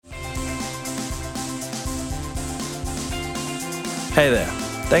Hey there.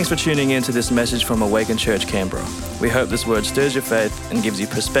 Thanks for tuning in to this message from Awaken Church Canberra. We hope this word stirs your faith and gives you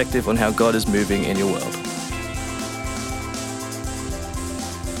perspective on how God is moving in your world.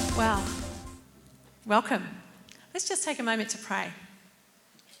 Wow. Welcome. Let's just take a moment to pray.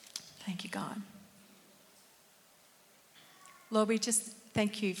 Thank you, God. Lord, we just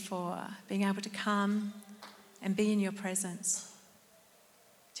thank you for being able to come and be in your presence,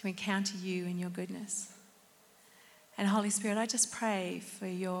 to encounter you and your goodness. And Holy Spirit, I just pray for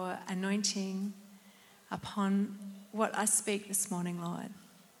your anointing upon what I speak this morning, Lord,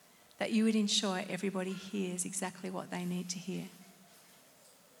 that you would ensure everybody hears exactly what they need to hear,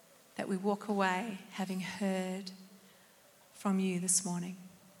 that we walk away having heard from you this morning.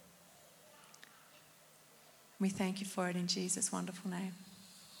 We thank you for it in Jesus' wonderful name.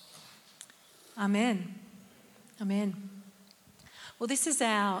 Amen. Amen. Well, this is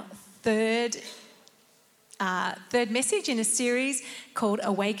our third message in a series called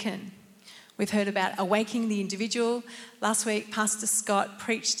Awaken. We've heard about awakening the individual. Last week, Pastor Scott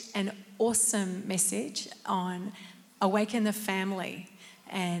preached an awesome message on awaken the family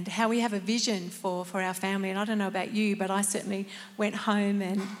and how we have a vision for our family. And I don't know about you, but I certainly went home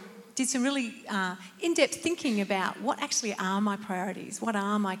and did some really in-depth thinking about what actually are my priorities, what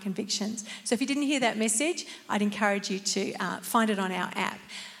are my convictions. So if you didn't hear that message, I'd encourage you to find it on our app.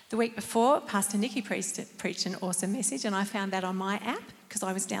 The week before, Pastor Nikki preached an awesome message, and I found that on my app because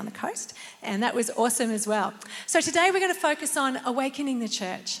I was down the coast, and that was awesome as well. So today we're going to focus on awakening the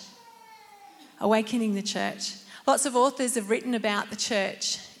church. Awakening the church. Lots of authors have written about the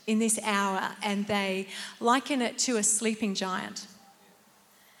church in this hour, and they liken it to a sleeping giant,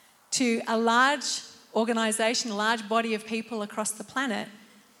 to a large organisation, a large body of people across the planet,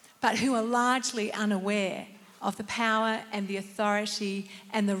 but who are largely unaware of the power and the authority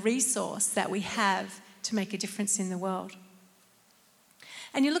and the resource that we have to make a difference in the world.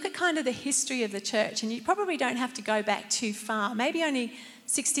 And you look at kind of the history of the church, and you probably don't have to go back too far, maybe only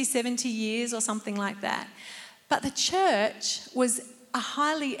 60, 70 years or something like that. But the church was a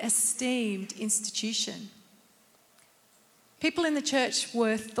highly esteemed institution. People in the church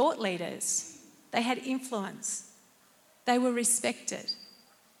were thought leaders. They had influence. They were respected.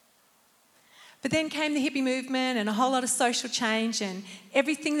 But then came the hippie movement and a whole lot of social change, and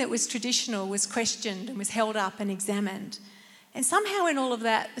everything that was traditional was questioned and was held up and examined. And somehow in all of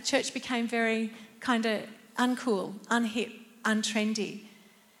that, the church became very kind of uncool, unhip, untrendy.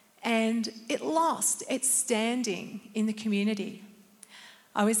 And it lost its standing in the community.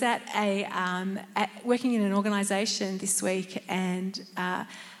 I was at working in an organisation this week, and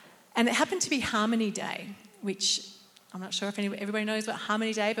it happened to be Harmony Day, which I'm not sure if everybody knows what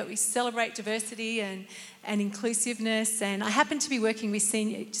Harmony Day, but we celebrate diversity and inclusiveness. And I happened to be working with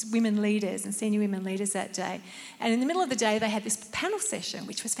senior women leaders and senior women leaders that day. And in the middle of the day, they had this panel session,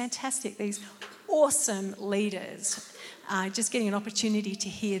 which was fantastic. These awesome leaders, just getting an opportunity to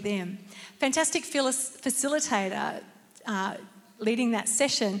hear them. Fantastic facilitator leading that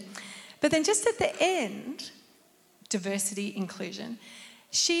session. But then just at the end, diversity, inclusion,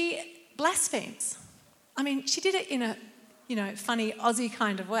 she blasphemes. I mean, she did it in a, funny Aussie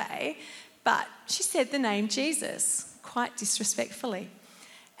kind of way, but she said the name Jesus quite disrespectfully.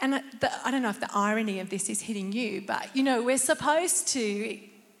 And I don't know if the irony of this is hitting you, but, we're supposed to,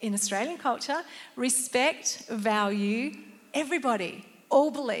 in Australian culture, respect, value everybody, all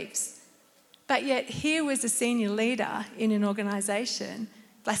beliefs. But yet here was a senior leader in an organisation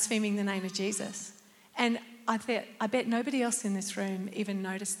blaspheming the name of Jesus. And I bet nobody else in this room even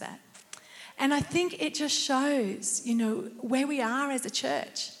noticed that. And I think it just shows, where we are as a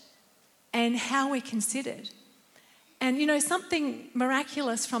church and how we're considered. And, something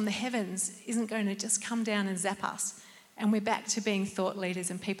miraculous from the heavens isn't going to just come down and zap us, and we're back to being thought leaders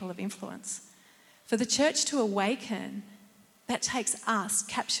and people of influence. For the church to awaken, that takes us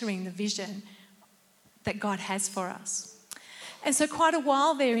capturing the vision that God has for us. And so quite a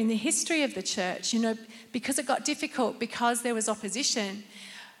while there in the history of the church, because it got difficult, because there was opposition,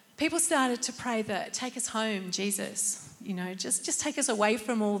 people started to pray that, take us home, Jesus, just take us away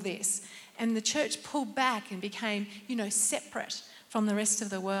from all this. And the church pulled back and became, separate from the rest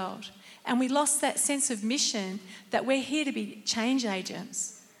of the world. And we lost that sense of mission that we're here to be change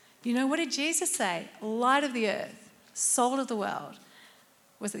agents. What did Jesus say? Light of the earth, salt of the world.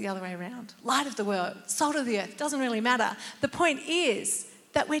 Was it the other way around? Light of the world, salt of the earth, doesn't really matter. The point is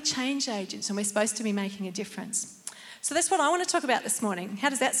that we're change agents and we're supposed to be making a difference. So that's what I want to talk about this morning. How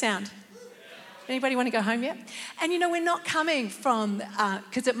does that sound? Anybody want to go home yet? And we're not coming from,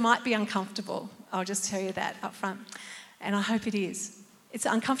 because it might be uncomfortable. I'll just tell you that up front. And I hope it is. It's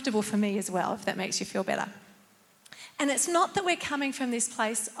uncomfortable for me as well, if that makes you feel better. And it's not that we're coming from this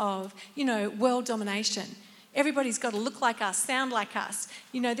place of, world domination. Everybody's got to look like us, sound like us.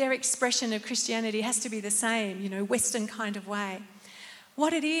 Their expression of Christianity has to be the same, Western kind of way.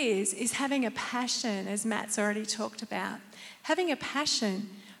 What it is having a passion, as Matt's already talked about, having a passion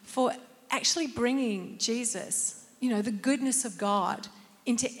for actually bringing Jesus, the goodness of God,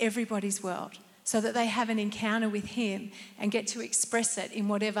 into everybody's world so that they have an encounter with him and get to express it in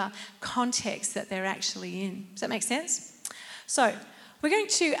whatever context that they're actually in. Does that make sense? So we're going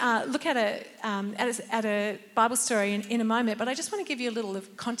to look at a Bible story in a moment, but I just want to give you a little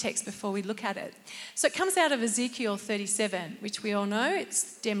of context before we look at it. So it comes out of Ezekiel 37, which we all know.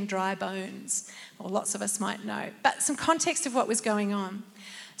 It's them dry bones, or lots of us might know. But some context of what was going on.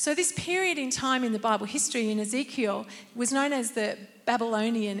 So this period in time in the Bible history in Ezekiel was known as the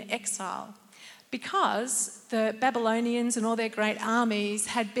Babylonian exile, because the Babylonians and all their great armies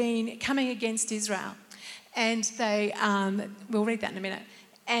had been coming against Israel. And they, we'll read that in a minute.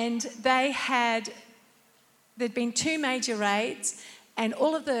 And there'd been 2 major raids, and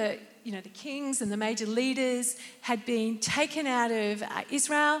all of the kings and the major leaders had been taken out of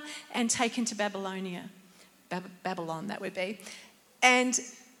Israel and taken to Babylonia. Babylon, that would be. And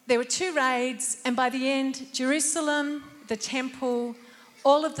there were 2 raids, and by the end, Jerusalem, the temple,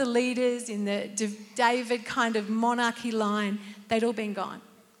 all of the leaders in the David kind of monarchy line, they'd all been gone.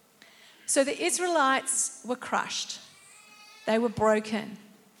 So the Israelites were crushed. They were broken.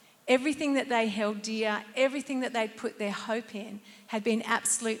 Everything that they held dear, everything that they'd put their hope in, had been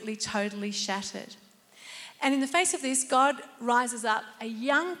absolutely, totally shattered. And in the face of this, God rises up a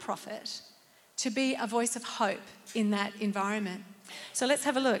young prophet to be a voice of hope in that environment. So let's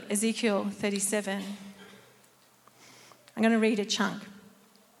have a look. Ezekiel 37. I'm going to read a chunk.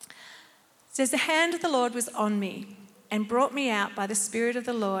 It says, "The hand of the Lord was on me and brought me out by the Spirit of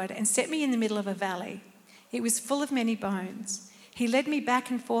the Lord and set me in the middle of a valley. It was full of many bones. He led me back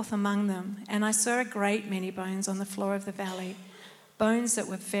and forth among them, and I saw a great many bones on the floor of the valley, bones that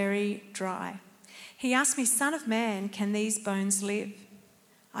were very dry. He asked me, 'Son of man, can these bones live?'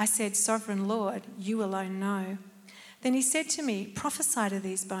 I said, 'Sovereign Lord, you alone know.' Then he said to me, 'Prophesy to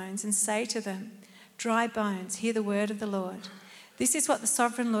these bones and say to them, dry bones, hear the word of the Lord. This is what the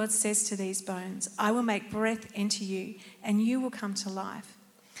Sovereign Lord says to these bones. I will make breath enter you, and you will come to life.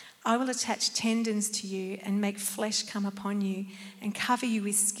 I will attach tendons to you and make flesh come upon you and cover you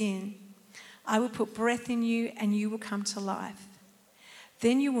with skin. I will put breath in you, and you will come to life.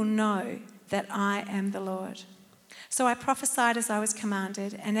 Then you will know that I am the Lord.' So I prophesied as I was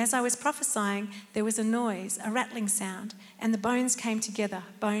commanded, and as I was prophesying, there was a noise, a rattling sound, and the bones came together,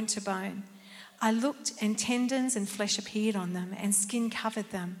 bone to bone. I looked, and tendons and flesh appeared on them, and skin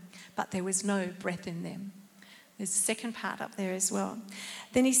covered them, but there was no breath in them." There's a second part up there as well.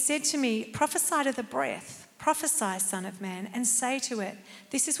 Then he said to me, "Prophesy to the breath, prophesy, Son of Man, and say to it,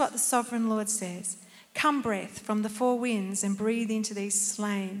 this is what the Sovereign Lord says. Come, breath, from the 4 winds, and breathe into these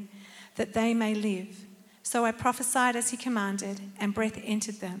slain, that they may live." So I prophesied as he commanded, and breath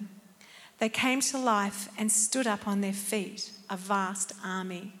entered them. They came to life and stood up on their feet, a vast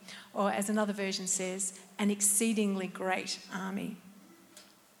army, or as another version says, an exceedingly great army.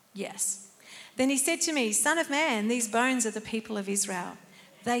 Yes. Then he said to me, "Son of man, these bones are the people of Israel.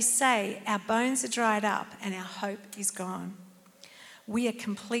 They say, our bones are dried up and our hope is gone. We are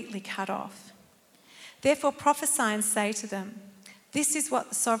completely cut off. Therefore prophesy and say to them, this is what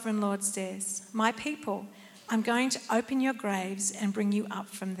the Sovereign Lord says. My people, I'm going to open your graves and bring you up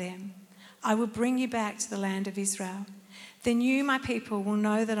from them. I will bring you back to the land of Israel. Then you, my people, will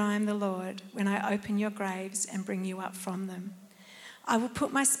know that I am the Lord when I open your graves and bring you up from them. I will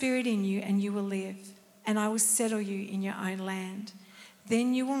put my spirit in you and you will live, and I will settle you in your own land.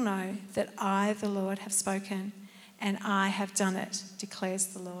 Then you will know that I, the Lord, have spoken, and I have done it, declares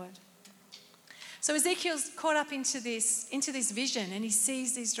the Lord." So Ezekiel's caught up into this vision, and he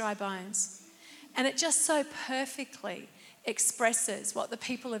sees these dry bones. And it just so perfectly expresses what the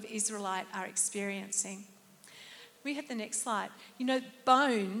people of Israelite are experiencing. We have the next slide. You know,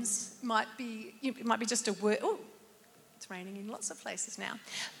 bones might be just a word. Oh, it's raining in lots of places now.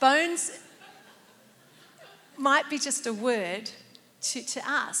 Bones might be just a word to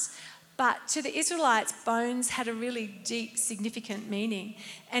us. But to the Israelites, bones had a really deep, significant meaning.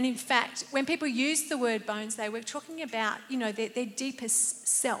 And in fact, when people used the word bones, they were talking about, their deepest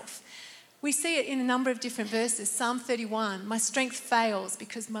self. We see it in a number of different verses. Psalm 31, my strength fails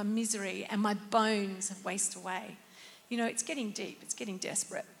because my misery and my bones waste away. It's getting deep, it's getting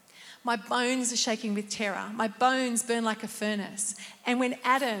desperate. My bones are shaking with terror. My bones burn like a furnace. And when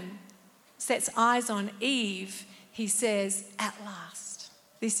Adam sets eyes on Eve, he says, at last,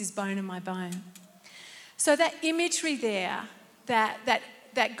 this is bone of my bone. So that imagery there that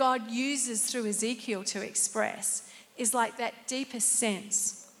God uses through Ezekiel to express is like that deeper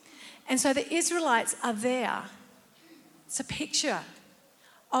sense. And so the Israelites are there. It's a picture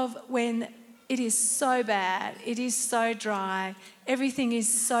of when it is so bad, it is so dry, everything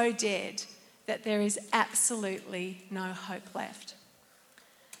is so dead that there is absolutely no hope left.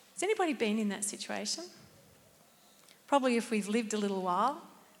 Has anybody been in that situation? Probably if we've lived a little while,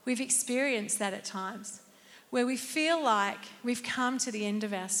 we've experienced that at times, where we feel like we've come to the end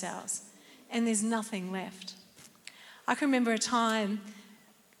of ourselves and there's nothing left. I can remember a time,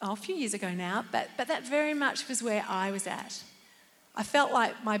 a few years ago now, but that very much was where I was at. I felt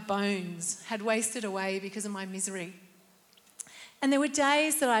like my bones had wasted away because of my misery. And there were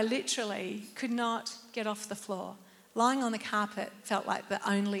days that I literally could not get off the floor. Lying on the carpet felt like the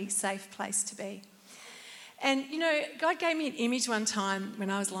only safe place to be. And, God gave me an image one time when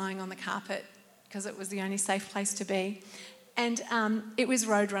I was lying on the carpet because it was the only safe place to be. And it was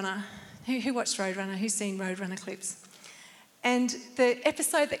Roadrunner. Who watched Roadrunner? Who's seen Roadrunner clips? And the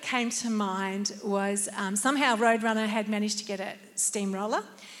episode that came to mind was somehow Roadrunner had managed to get a steamroller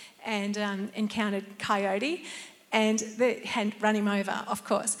and encountered Coyote and they had run him over, of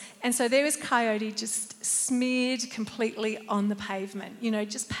course. And so there was Coyote just smeared completely on the pavement,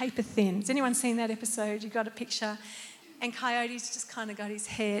 just paper thin. Has anyone seen that episode? You got a picture? And Coyote's just kind of got his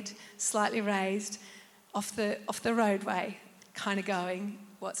head slightly raised off the roadway, kind of going,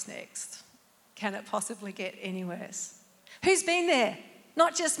 what's next? Can it possibly get any worse? Who's been there?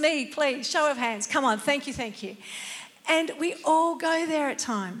 Not just me, please. Show of hands. Come on, thank you. And we all go there at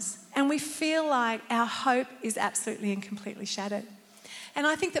times and we feel like our hope is absolutely and completely shattered. And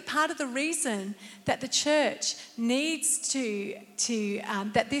I think that part of the reason that the church needs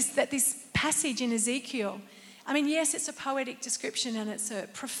that this passage in Ezekiel, yes, it's a poetic description and it's a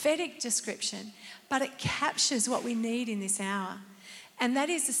prophetic description, but it captures what we need in this hour. And that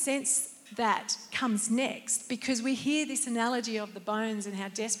is the sense that comes next, because we hear this analogy of the bones and how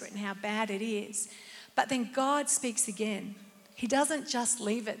desperate and how bad it is. But then God speaks again. He doesn't just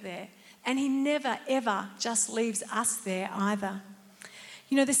leave it there. And he never, ever just leaves us there either.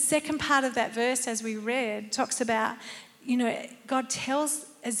 The second part of that verse, as we read, talks about, God tells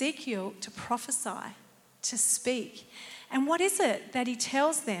Ezekiel to prophesy, to speak. And what is it that he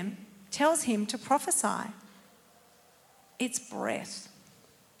tells him to prophesy? It's breath.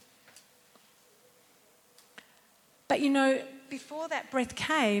 But before that breath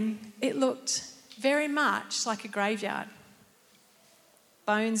came, it looked very much like a graveyard.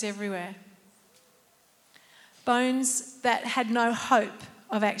 Bones everywhere. Bones that had no hope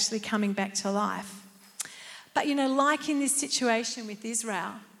of actually coming back to life. But like in this situation with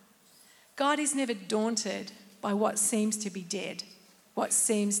Israel, God is never daunted by what seems to be dead, what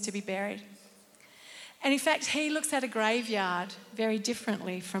seems to be buried. And in fact, he looks at a graveyard very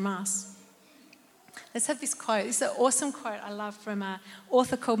differently from us. Let's have this quote. This is an awesome quote I love from an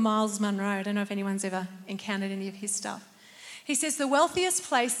author called Miles Monroe. I don't know if anyone's ever encountered any of his stuff. He says, the wealthiest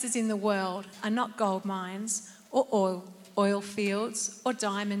places in the world are not gold mines or oil fields or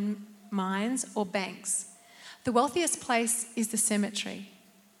diamond mines or banks. The wealthiest place is the cemetery,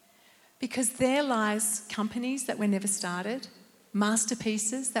 because there lies companies that were never started,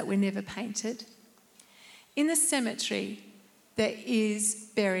 masterpieces that were never painted. In the cemetery, there is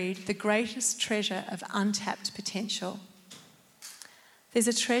buried the greatest treasure of untapped potential. There's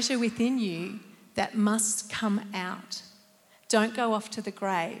a treasure within you that must come out. Don't go off to the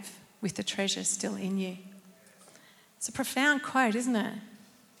grave with the treasure still in you. It's a profound quote, isn't it?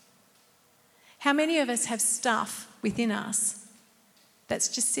 How many of us have stuff within us that's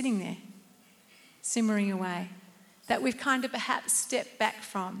just sitting there, simmering away, that we've kind of perhaps stepped back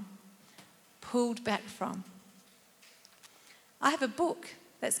from, pulled back from? I have a book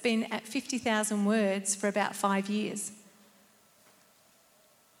that's been at 50,000 words for about 5 years.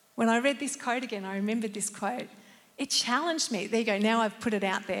 When I read this quote again, I remembered this quote. It challenged me. There you go, now I've put it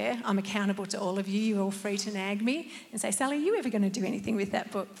out there. I'm accountable to all of you. You're all free to nag me and say, Sally, are you ever going to do anything with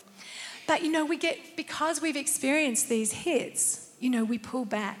that book? But, because we've experienced these hits, we pull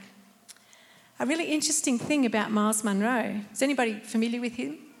back. A really interesting thing about Miles Monroe. Is anybody familiar with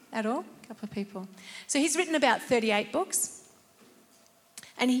him at all? A couple of people. So he's written about 38 books.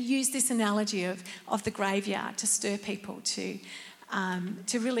 And he used this analogy of the graveyard to stir people to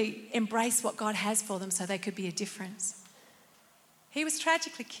really embrace what God has for them so they could be a difference. He was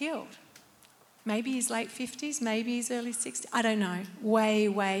tragically killed. Maybe his late 50s, maybe his early 60s. I don't know. Way,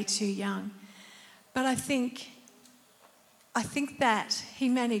 way too young. But I think that he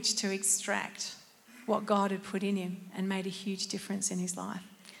managed to extract what God had put in him and made a huge difference in his life.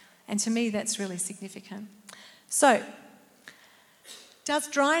 And to me, that's really significant. So, does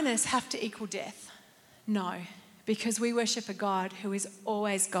dryness have to equal death? No, because we worship a God who has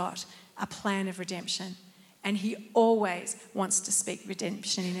always got a plan of redemption, and he always wants to speak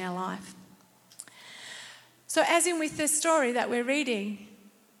redemption in our life. So as in with this story that we're reading,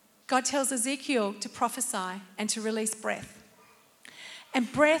 God tells Ezekiel to prophesy and to release breath.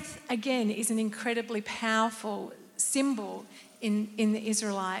 And breath, again, is an incredibly powerful symbol in the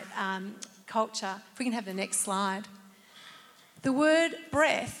Israelite culture. If we can have the next slide. The word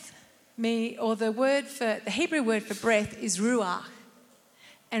breath, the Hebrew word for breath is ruach.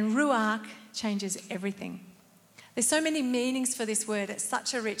 And ruach changes everything. There's so many meanings for this word. It's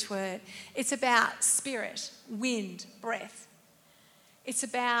such a rich word. It's about spirit, wind, breath. It's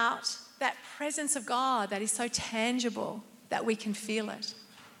about that presence of God that is so tangible that we can feel it.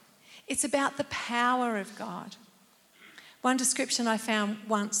 It's about the power of God. One description I found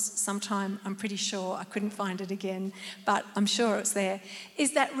once, sometime, I'm pretty sure, I couldn't find it again, but I'm sure it's there,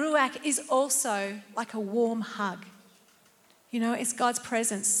 is that ruach is also like a warm hug. You know, it's God's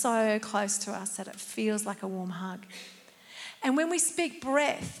presence so close to us that it feels like a warm hug. And when we speak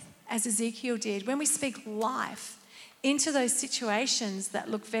breath, as Ezekiel did, when we speak life into those situations that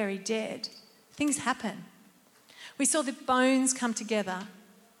look very dead, things happen. We saw the bones come together.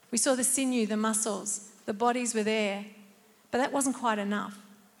 We saw the sinew, the muscles, the bodies were there. But that wasn't quite enough.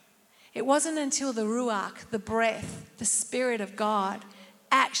 It wasn't until the ruach, the breath, the Spirit of God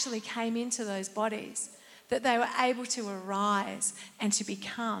actually came into those bodies that they were able to arise and to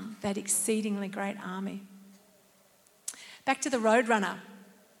become that exceedingly great army. Back to the Roadrunner.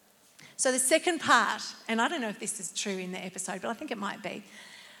 So the second part, and I don't know if this is true in the episode, but I think it might be,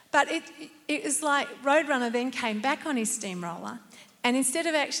 but it was like Roadrunner then came back on his steamroller, and instead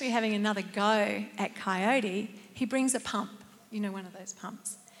of actually having another go at Coyote, he brings a pump, you know, one of those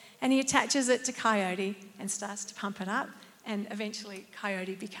pumps, and he attaches it to Coyote and starts to pump it up, and eventually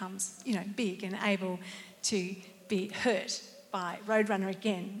Coyote becomes, you know, big and able to be hurt by Roadrunner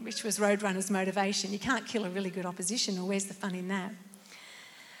again, which was Roadrunner's motivation. You can't kill a really good opposition, or where's the fun in that?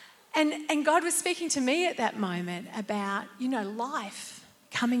 And God was speaking to me at that moment about, you know, life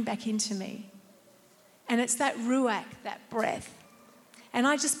coming back into me. And it's that ruach, that breath. And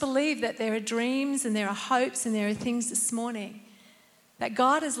I just believe that there are dreams and there are hopes and there are things this morning that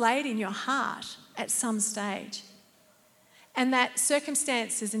God has laid in your heart at some stage. And that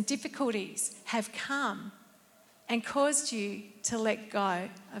circumstances and difficulties have come and caused you to let go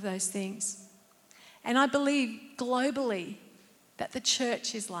of those things. And I believe globally that the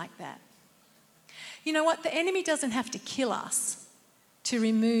church is like that. You know what? The enemy doesn't have to kill us to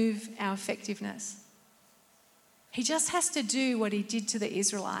remove our effectiveness. He just has to do what he did to the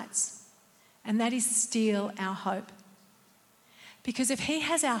Israelites, and that is steal our hope. Because if he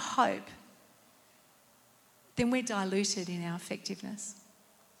has our hope, then we're diluted in our effectiveness.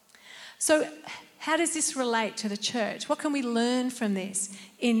 So how does this relate to the church? What can we learn from this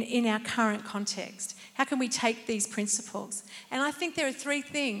in our current context? How can we take these principles? And I think there are three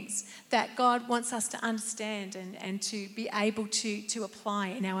things that God wants us to understand and to be able to apply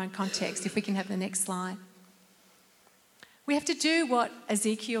in our own context. If we can have the next slide. We have to do what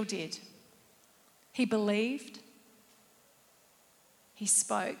Ezekiel did. He believed, he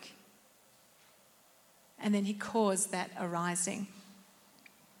spoke, and then he caused that arising.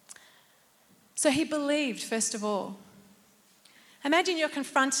 So he believed, first of all. Imagine you're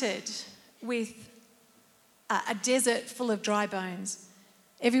confronted with a desert full of dry bones.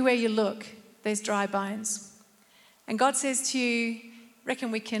 Everywhere you look, there's dry bones. And God says to you,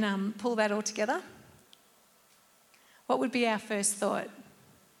 reckon we can pull that all together? What would be our first thought?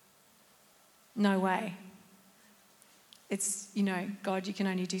 No way. It's, you know, God, you can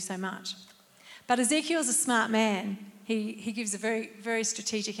only do so much. But Ezekiel's a smart man. He gives a very, very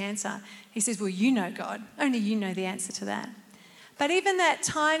strategic answer. He says, well, you know, God. Only you know the answer to that. But even that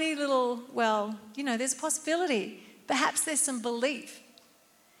tiny little, well, you know, there's a possibility. Perhaps there's some belief.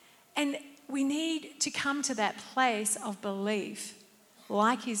 And we need to come to that place of belief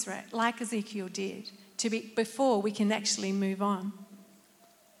like Ezekiel did before we can actually move on.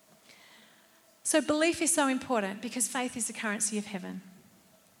 So belief is so important because faith is the currency of heaven.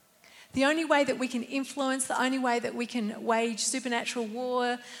 The only way that we can influence, the only way that we can wage supernatural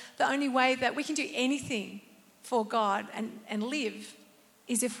war, the only way that we can do anything for God and live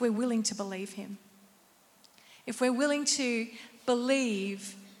is if we're willing to believe him. If we're willing to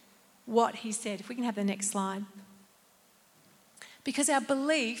believe what he said. If we can have the next slide. Because our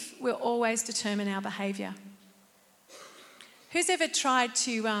belief will always determine our behaviour. Who's ever tried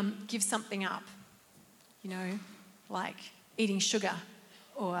to give something up? You know, like eating sugar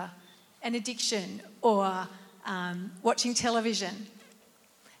or an addiction or watching television.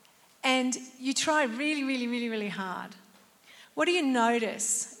 And you try really, really, really, really hard. What do you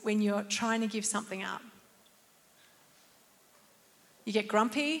notice when you're trying to give something up? You get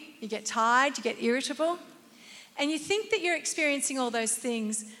grumpy, you get tired, you get irritable. And you think that you're experiencing all those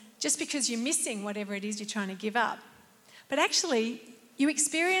things just because you're missing whatever it is you're trying to give up. But actually, you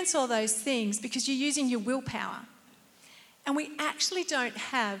experience all those things because you're using your willpower. And we actually don't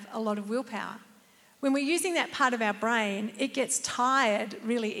have a lot of willpower. When we're using that part of our brain, it gets tired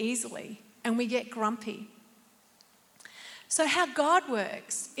really easily and we get grumpy. So how God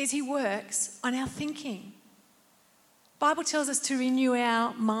works is he works on our thinking. The Bible tells us to renew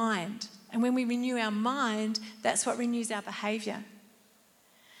our mind. And when we renew our mind, that's what renews our behaviour.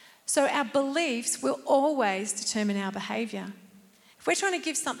 So our beliefs will always determine our behaviour. If we're trying to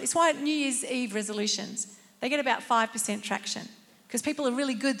give something, it's why New Year's Eve resolutions, they get about 5% traction. Because people are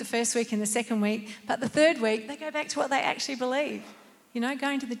really good the first week and the second week, but the third week, they go back to what they actually believe. You know,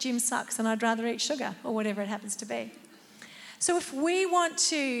 going to the gym sucks and I'd rather eat sugar, or whatever it happens to be. So if we want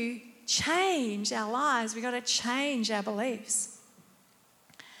to change our lives, we've got to change our beliefs.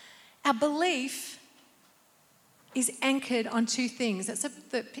 Our belief is anchored on two things. That's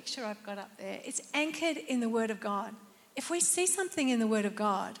the picture I've got up there. It's anchored in the Word of God. If we see something in the Word of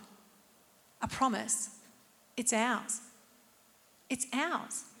God, a promise, it's ours. It's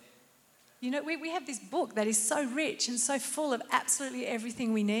ours. You know, we have this book that is so rich and so full of absolutely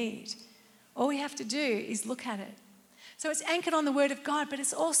everything we need. All we have to do is look at it. So it's anchored on the Word of God, but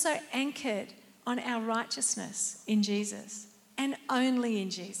it's also anchored on our righteousness in Jesus and only in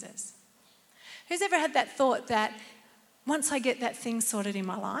Jesus. Who's ever had that thought that once I get that thing sorted in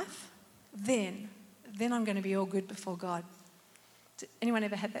my life, then I'm going to be all good before God? Anyone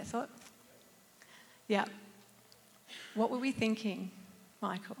ever had that thought? Yeah. What were we thinking,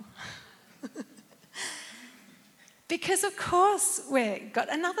 Michael? Because of course we've got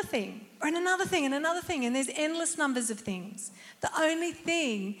another thing, or another thing, and another thing, and there's endless numbers of things. The only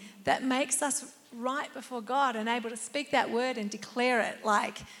thing that makes us right before God and able to speak that word and declare it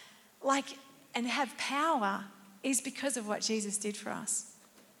like and have power is because of what Jesus did for us.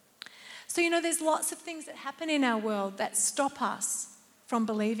 So, you know, there's lots of things that happen in our world that stop us from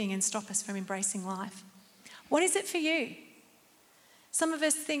believing and stop us from embracing life. What is it for you? Some of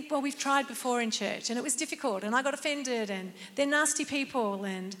us think, well, we've tried before in church and it was difficult and I got offended and they're nasty people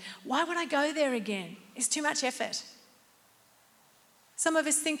and why would I go there again? It's too much effort. Some of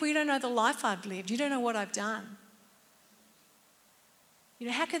us think, well, you don't know the life I've lived. You don't know what I've done. You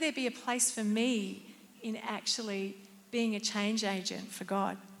know, how could there be a place for me in actually being a change agent for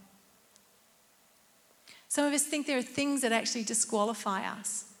God? Some of us think there are things that actually disqualify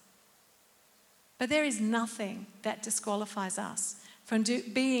us. But there is nothing that disqualifies us from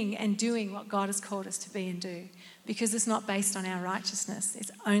being and doing what God has called us to be and do, because it's not based on our righteousness.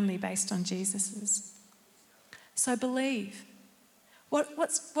 It's only based on Jesus's. So believe.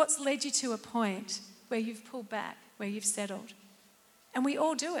 What's led you to a point where you've pulled back, where you've settled? And we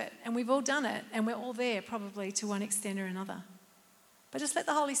all do it, and we've all done it, and we're all there probably to one extent or another. But just let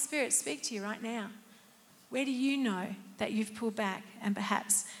the Holy Spirit speak to you right now. Where do you know that you've pulled back and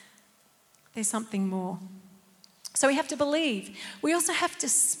perhaps there's something more? So we have to believe. We also have to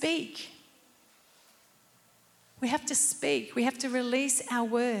speak. We have to speak. We have to release our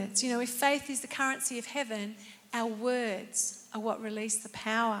words. You know, if faith is the currency of heaven, our words are what release the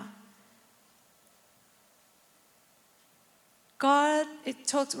power. God, it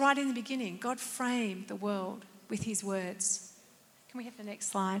talks right in the beginning, God framed the world with his words. Can we have the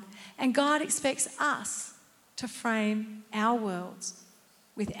next slide? And God expects us to frame our worlds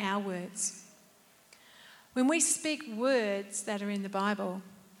with our words. When we speak words that are in the Bible,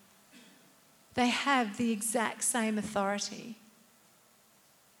 they have the exact same authority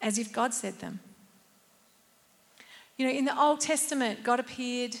as if God said them. You know, in the Old Testament, God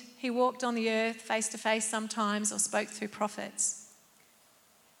appeared, he walked on the earth face to face sometimes or spoke through prophets.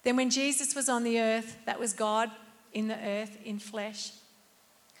 Then when Jesus was on the earth, that was God in the earth in flesh.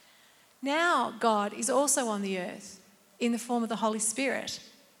 Now God is also on the earth in the form of the Holy Spirit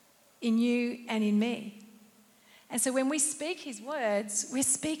in you and in me. And so when we speak his words, we're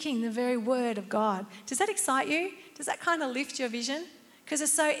speaking the very word of God. Does that excite you? Does that kind of lift your vision? Because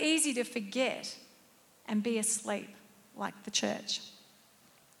it's so easy to forget and be asleep like the church.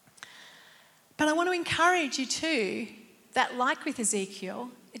 But I want to encourage you too that, like with Ezekiel,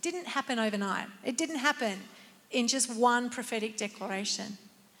 it didn't happen overnight. It didn't happen in just one prophetic declaration.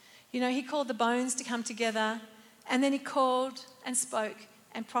 You know, he called the bones to come together, and then he called and spoke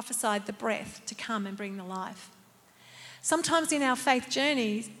and prophesied the breath to come and bring the life. Sometimes in our faith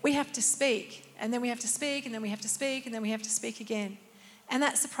journeys, we have to speak, and then we have to speak, and then we have to speak, and then we have to speak again. And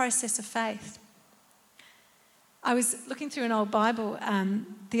that's the process of faith. I was looking through an old Bible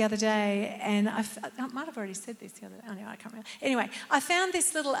the other day, and I might have already said this the other day. Oh, no, I can't remember. Anyway, I found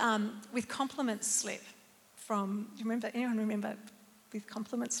this little with compliments slip from, do you remember, anyone remember with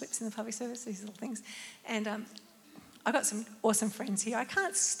compliment slips in the public service, these little things? And I've got some awesome friends here. I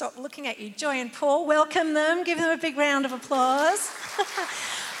can't stop looking at you. Joy and Paul, welcome them. Give them a big round of applause.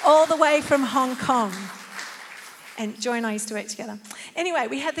 All the way from Hong Kong. And Joy and I used to work together. Anyway,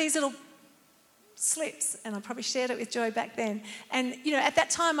 we had these little slips, and I probably shared it with Joy back then. And, you know, at that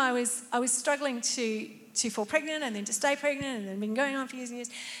time I was struggling to fall pregnant and then to stay pregnant, and then been going on for years and years.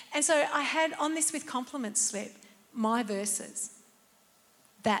 And so I had on this with compliments slip my verses.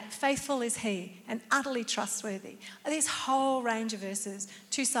 That faithful is he and utterly trustworthy. This whole range of verses,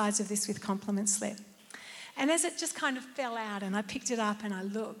 two sides of this with compliment slip. And as it just kind of fell out and I picked it up and I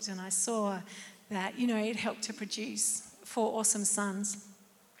looked and I saw that, you know, it helped to produce 4 awesome sons.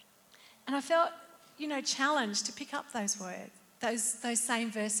 And I felt, you know, challenged to pick up those words, those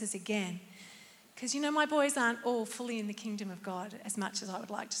same verses again. Because, you know, my boys aren't all fully in the kingdom of God as much as I would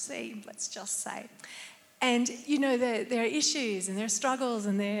like to see, let's just say. And, you know, there are issues and there are struggles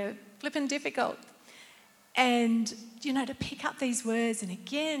and they're flipping difficult. And, you know, to pick up these words and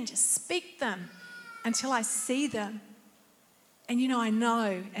again just speak them until I see them. And, you know, I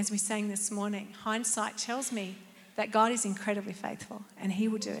know, as we sang this morning, hindsight tells me that God is incredibly faithful and he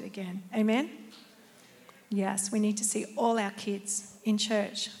will do it again. Amen? Yes, we need to see all our kids in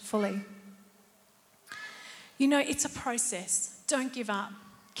church fully. You know, it's a process. Don't give up.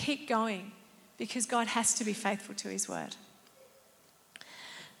 Keep going. Because God has to be faithful to his word.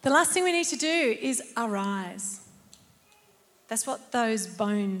 The last thing we need to do is arise. That's what those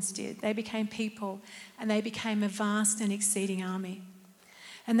bones did. They became people and they became a vast and exceeding army.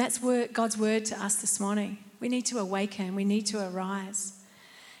 And that's God's word to us this morning. We need to awaken. We need to arise.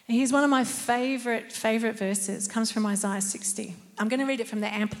 And here's one of my favourite verses. It comes from Isaiah 60. I'm going to read it from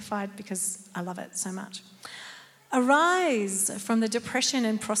the Amplified because I love it so much. Arise from the depression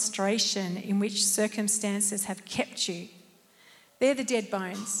and prostration in which circumstances have kept you. They're the dead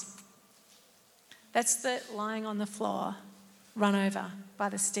bones. That's the lying on the floor, run over by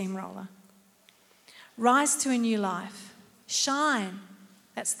the steamroller. Rise to a new life. Shine.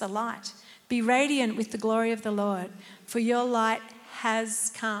 That's the light. Be radiant with the glory of the Lord, for your light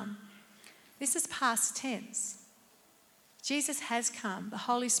has come. This is past tense. Jesus has come. The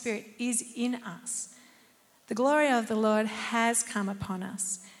Holy Spirit is in us. The glory of the Lord has come upon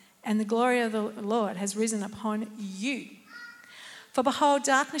us, and the glory of the Lord has risen upon you. For behold,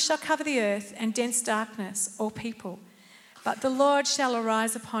 darkness shall cover the earth, and dense darkness all people. But the Lord shall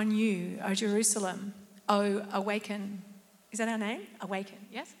arise upon you, O Jerusalem. O Awaken. Is that our name? Awaken,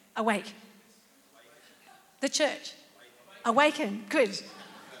 yes? Awake. The church. Awaken. Good.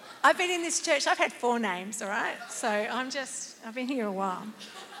 I've been in this church. I've had 4 names, all right? So I've been here a while.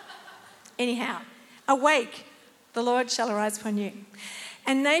 Anyhow. Awake, the Lord shall arise upon you.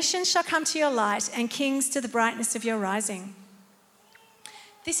 And nations shall come to your light, and kings to the brightness of your rising.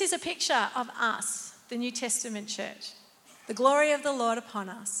 This is a picture of us, the New Testament church. The glory of the Lord upon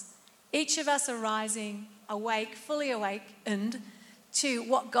us. Each of us arising, awake, fully awakened to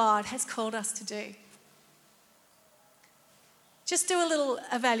what God has called us to do. Just do a little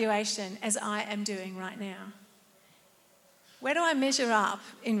evaluation as I am doing right now. Where do I measure up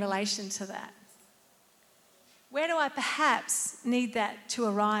in relation to that? Where do I perhaps need that to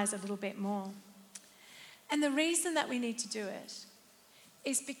arise a little bit more? And the reason that we need to do it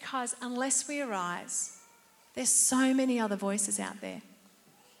is because unless we arise, there's so many other voices out there.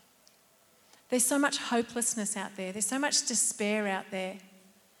 There's so much hopelessness out there. There's so much despair out there.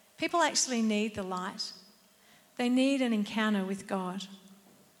 People actually need the light. They need an encounter with God.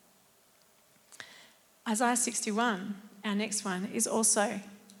 Isaiah 61, our next one, is also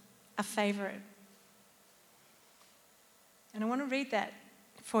a favourite. And I want to read that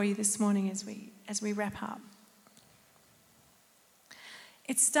for you this morning as we wrap up.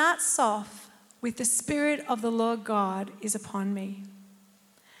 It starts off with the Spirit of the Lord God is upon me.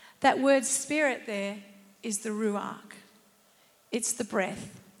 That word spirit there is the ruach. It's the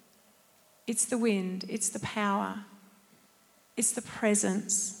breath. It's the wind. It's the power. It's the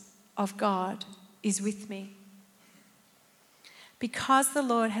presence of God is with me. Because the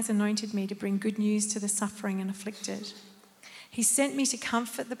Lord has anointed me to bring good news to the suffering and afflicted. He sent me to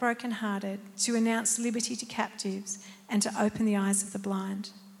comfort the brokenhearted, to announce liberty to captives, and to open the eyes of the blind.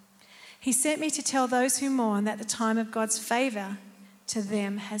 He sent me to tell those who mourn that the time of God's favour to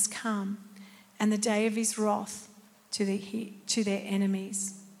them has come, and the day of his wrath to their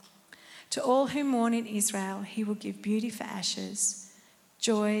enemies. To all who mourn in Israel, he will give beauty for ashes,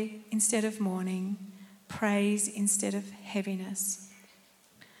 joy instead of mourning, praise instead of heaviness.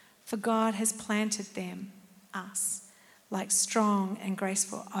 For God has planted them, us, like strong and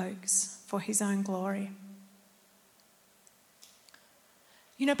graceful oaks for his own glory.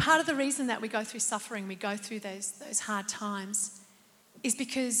 You know, part of the reason that we go through suffering, we go through those hard times, is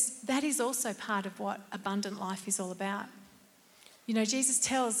because that is also part of what abundant life is all about. You know, Jesus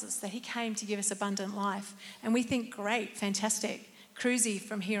tells us that he came to give us abundant life, and we think, great, fantastic, cruisy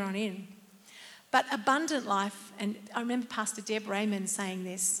from here on in. But abundant life, and I remember Pastor Deb Raymond saying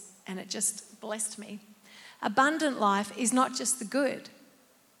this, and it just blessed me. Abundant life is not just the good,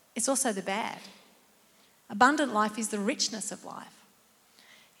 it's also the bad. Abundant life is the richness of life.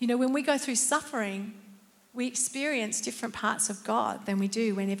 You know, when we go through suffering, we experience different parts of God than we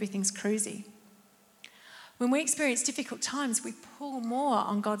do when everything's cruisy. When we experience difficult times, we pull more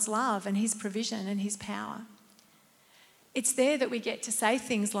on God's love and his provision and his power. It's there that we get to say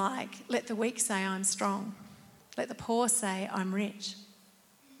things like, let the weak say I'm strong. Let the poor say I'm rich.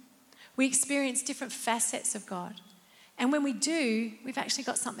 We experience different facets of God. And when we do, we've actually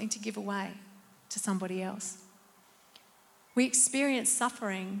got something to give away to somebody else. We experience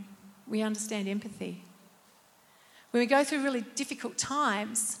suffering, we understand empathy. When we go through really difficult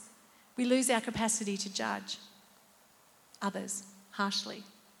times, we lose our capacity to judge others harshly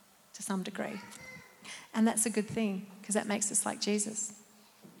to some degree. And that's a good thing because that makes us like Jesus.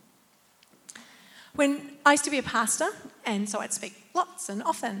 When I used to be a pastor, and so I'd speak lots and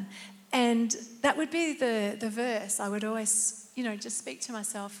often, and that would be the verse I would always, just speak to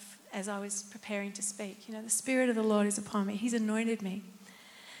myself as I was preparing to speak. The Spirit of the Lord is upon me. He's anointed me.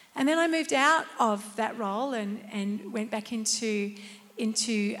 And then I moved out of that role and went back into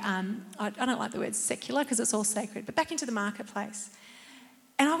I don't like the word secular because it's all sacred, but back into the marketplace.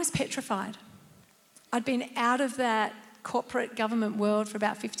 And I was petrified. I'd been out of that corporate government world for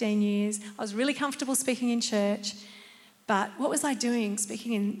about 15 years. I was really comfortable speaking in church, but what was I doing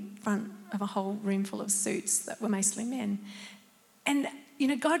speaking in front of a whole room full of suits that were mostly men? And,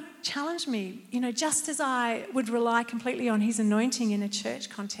 God challenged me, just as I would rely completely on his anointing in a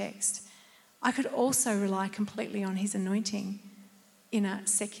church context, I could also rely completely on his anointing in a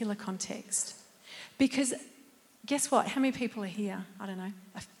secular context. Because guess what? How many people are here? I don't know,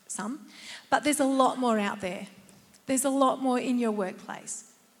 some. But there's a lot more out there. There's a lot more in your workplace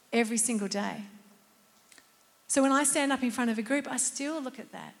every single day. So when I stand up in front of a group, I still look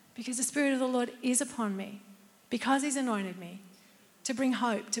at that because the Spirit of the Lord is upon me, because he's anointed me to bring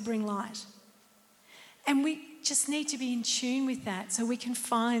hope, to bring light. And we just need to be in tune with that so we can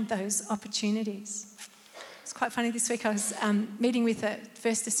find those opportunities. It's quite funny, this week I was meeting with a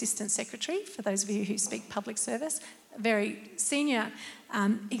First Assistant Secretary, for those of you who speak public service, a very senior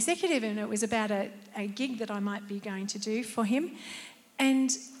executive, and it was about a gig that I might be going to do for him. And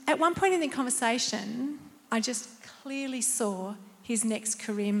at one point in the conversation, I just clearly saw his next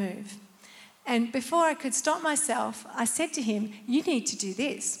career move. And before I could stop myself, I said to him, you need to do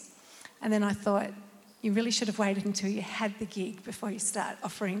this. And then I thought, you really should have waited until you had the gig before you start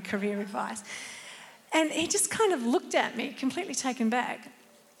offering career advice. And he just kind of looked at me, completely taken back.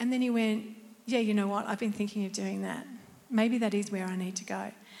 And then he went, yeah, you know what? I've been thinking of doing that. Maybe that is where I need to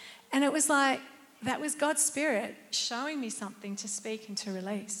go. And it was like, that was God's Spirit showing me something to speak and to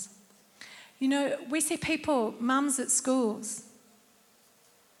release. We see people, mums at schools,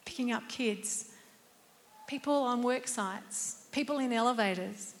 picking up kids, people on work sites, people in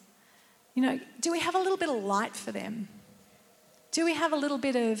elevators. Do we have a little bit of light for them? Do we have a little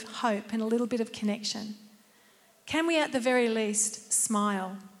bit of hope and a little bit of connection? Can we at the very least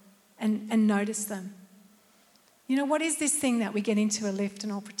smile and notice them? What is this thing that we get into a lift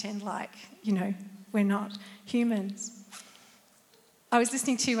and all pretend like, we're not humans? I was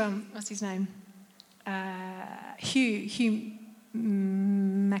listening to, what's his name? Hugh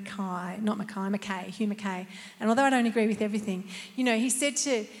Mackay. And although I don't agree with everything, he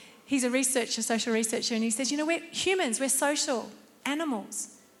said he's a researcher, social researcher, and he says, we're humans, we're social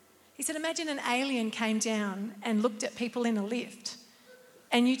animals. He said, imagine an alien came down and looked at people in a lift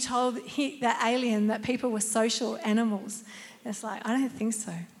and you told that alien that people were social animals. It's like, I don't think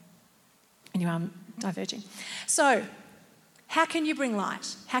so. Anyway, I'm diverging. So, how can you bring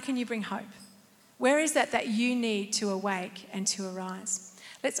light? How can you bring hope? Where is that you need to awake and to arise?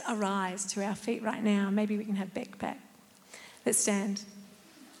 Let's arise to our feet right now. Maybe we can have Beck back. Let's stand.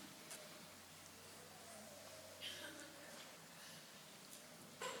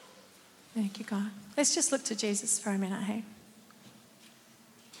 Thank you, God. Let's just look to Jesus for a minute, hey?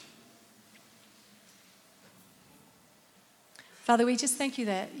 Father, we just thank you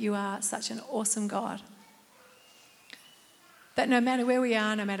that you are such an awesome God. That no matter where we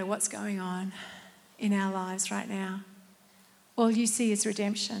are, no matter what's going on in our lives right now, all you see is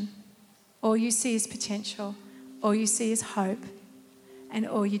redemption. All you see is potential. All you see is hope. And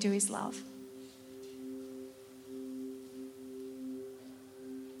all you do is love.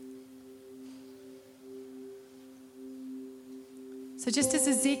 So just as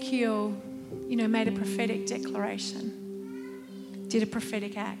Ezekiel, made a prophetic declaration, did a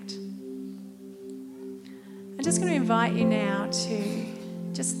prophetic act, I'm just going to invite you now to,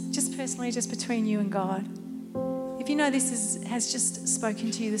 just personally, just between you and God, if you know this has just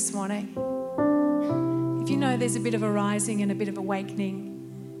spoken to you this morning, if you know there's a bit of a rising and a bit of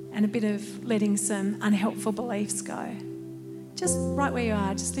awakening and a bit of letting some unhelpful beliefs go, just right where you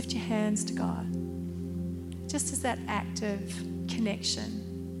are, just lift your hands to God, just as that act of connection.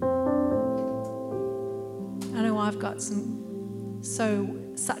 I know I've got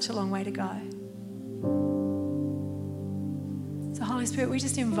such a long way to go. So Holy Spirit, we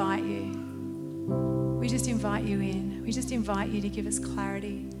just invite you. We just invite you in. We just invite you to give us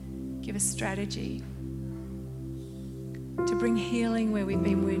clarity, give us strategy, to bring healing where we've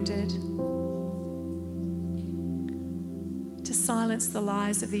been wounded, to silence the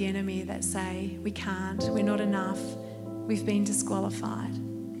lies of the enemy that say we can't, we're not enough, we've been disqualified.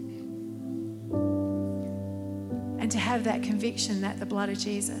 And to have that conviction that the blood of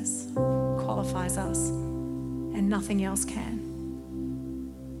Jesus qualifies us and nothing else can.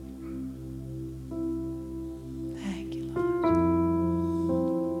 Thank you, Lord.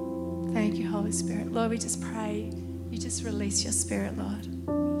 Thank you, Holy Spirit. Lord, we just pray you just release your spirit, Lord.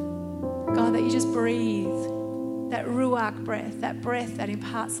 God, that you just breathe that ruach breath, that breath that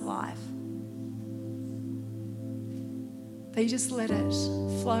imparts life. That you just let it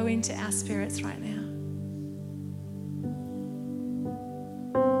flow into our spirits right now.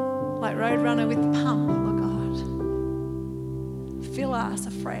 Like Roadrunner with the pump, Lord God. Fill us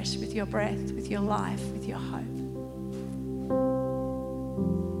afresh with your breath, with your life, with your hope.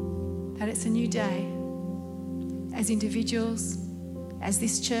 That it's a new day as individuals, as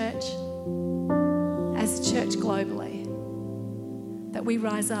this church, as a church globally, that we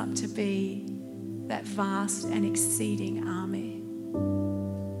rise up to be that vast and exceeding army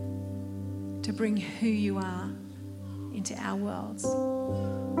to bring who you are into our worlds.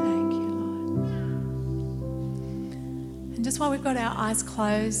 Thank you, Lord. And just while we've got our eyes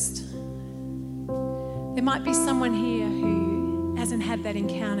closed, there might be someone here who hasn't had that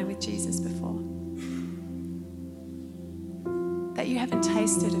encounter with Jesus before. That you haven't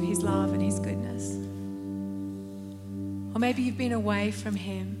tasted of his love and his goodness. Or maybe you've been away from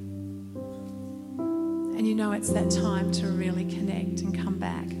him and you know it's that time to really connect and come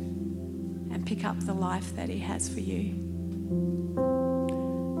back and pick up the life that he has for you.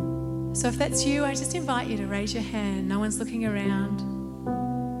 So if that's you, I just invite you to raise your hand. No one's looking around.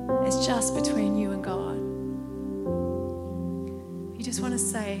 It's just between you and God. You just want to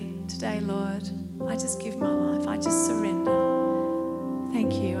say, today, Lord, I just give my life. I just surrender.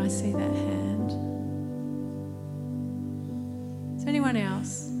 Thank you. I see that hand. Is there anyone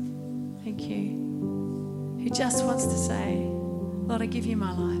else? Thank you. Who just wants to say, Lord, I give you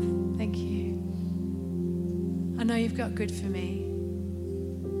my life. Thank you. I know you've got good for me.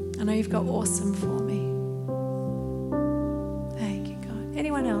 I know you've got awesome for me. Thank you, God.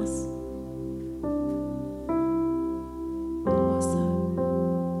 Anyone else?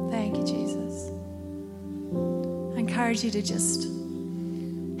 Awesome. Thank you, Jesus. I encourage you to just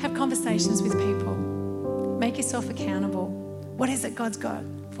have conversations with people. Make yourself accountable. What is it God's got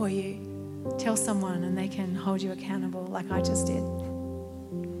for you? Tell someone and they can hold you accountable like I just did.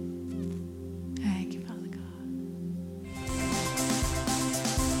 Thank you, Father God.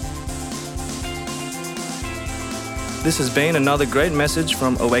 This has been another great message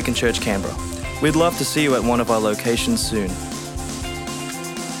from Awaken Church Canberra. We'd love to see you at one of our locations soon.